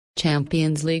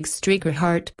Champions League streaker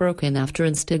heartbroken after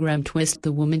Instagram twist.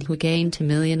 The woman who gained 2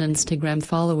 million Instagram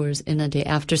followers in a day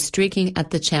after streaking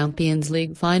at the Champions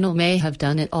League final may have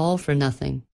done it all for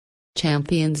nothing.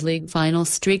 Champions League final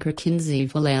streaker Kinsey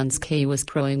Volanski was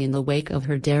crowing in the wake of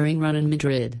her daring run in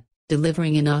Madrid,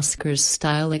 delivering an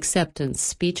Oscars-style acceptance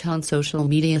speech on social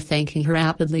media thanking her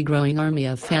rapidly growing army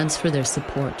of fans for their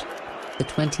support. The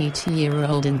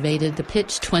 22-year-old invaded the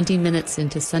pitch 20 minutes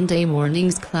into Sunday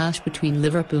morning's clash between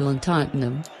Liverpool and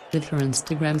Tottenham, with her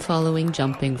Instagram following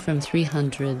jumping from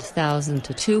 300,000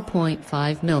 to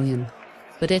 2.5 million.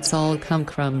 But it's all come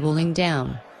crumbling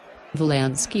down.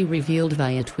 Volanski revealed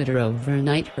via Twitter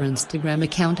overnight her Instagram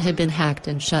account had been hacked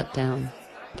and shut down,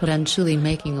 potentially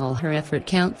making all her effort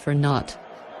count for naught.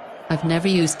 "I've never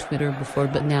used Twitter before,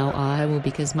 but now I will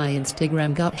because my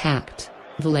Instagram got hacked,"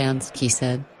 Volanski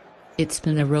said. "It's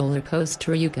been a roller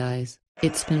coaster, you guys.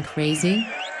 It's been crazy."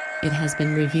 It has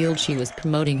been revealed she was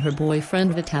promoting her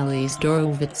boyfriend Vitaly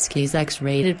Zdorovetskiy's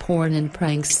X-rated porn and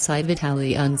pranks site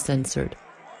Vitaly Uncensored.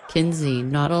 Kinsey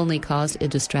not only caused a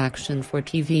distraction for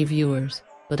TV viewers,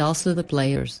 but also the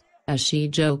players, as she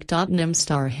joked Tottenham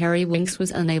star Harry Winks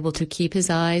was unable to keep his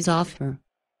eyes off her.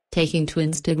 Taking to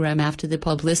Instagram after the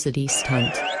publicity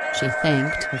stunt, she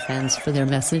thanked her fans for their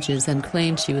messages and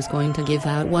claimed she was going to give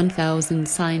out 1,000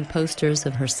 signed posters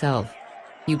of herself.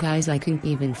 "You guys, I can't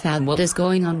even fathom what is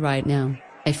going on right now.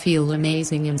 I feel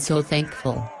amazing and so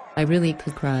thankful. I really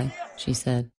could cry," she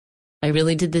said. "I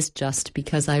really did this just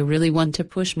because I really want to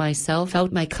push myself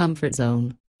out my comfort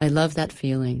zone. I love that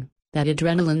feeling, that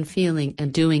adrenaline feeling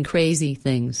and doing crazy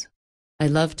things. I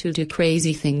love to do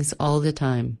crazy things all the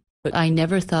time. But I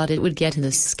never thought it would get to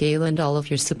this scale, and all of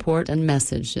your support and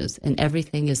messages and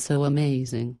everything is so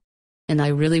amazing. And I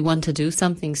really want to do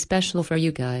something special for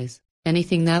you guys,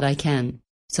 anything that I can,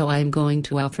 so I'm going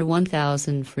to offer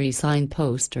 1,000 free signed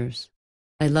posters.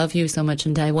 I love you so much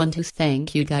and I want to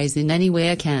thank you guys in any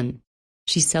way I can."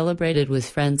 She celebrated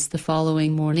with friends the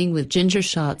following morning with ginger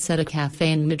shots at a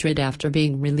cafe in Madrid after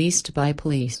being released by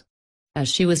police. As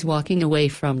she was walking away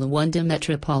from the Wanda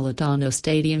Metropolitano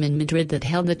Stadium in Madrid that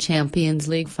held the Champions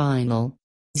League final,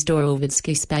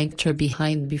 Zdorovetskiy spanked her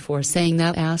behind before saying,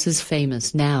 "That ass is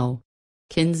famous now."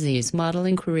 Kinsey's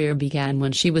modeling career began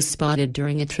when she was spotted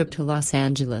during a trip to Los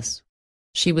Angeles.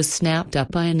 She was snapped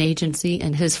up by an agency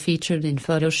and has featured in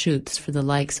photo shoots for the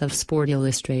likes of Sport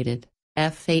Illustrated,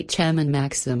 FHM and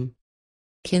Maxim.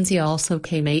 Kinsey also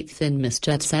came 8th in Miss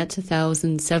Jet Set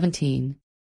 2017.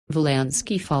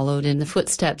 Volanski followed in the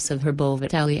footsteps of her beau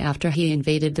Vitaly after he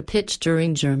invaded the pitch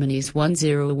during Germany's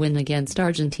 1-0 win against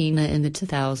Argentina in the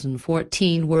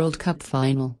 2014 World Cup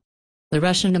final. The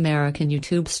Russian-American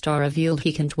YouTube star revealed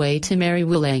he can't wait to marry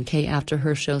Volanski after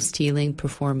her show-stealing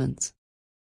performance.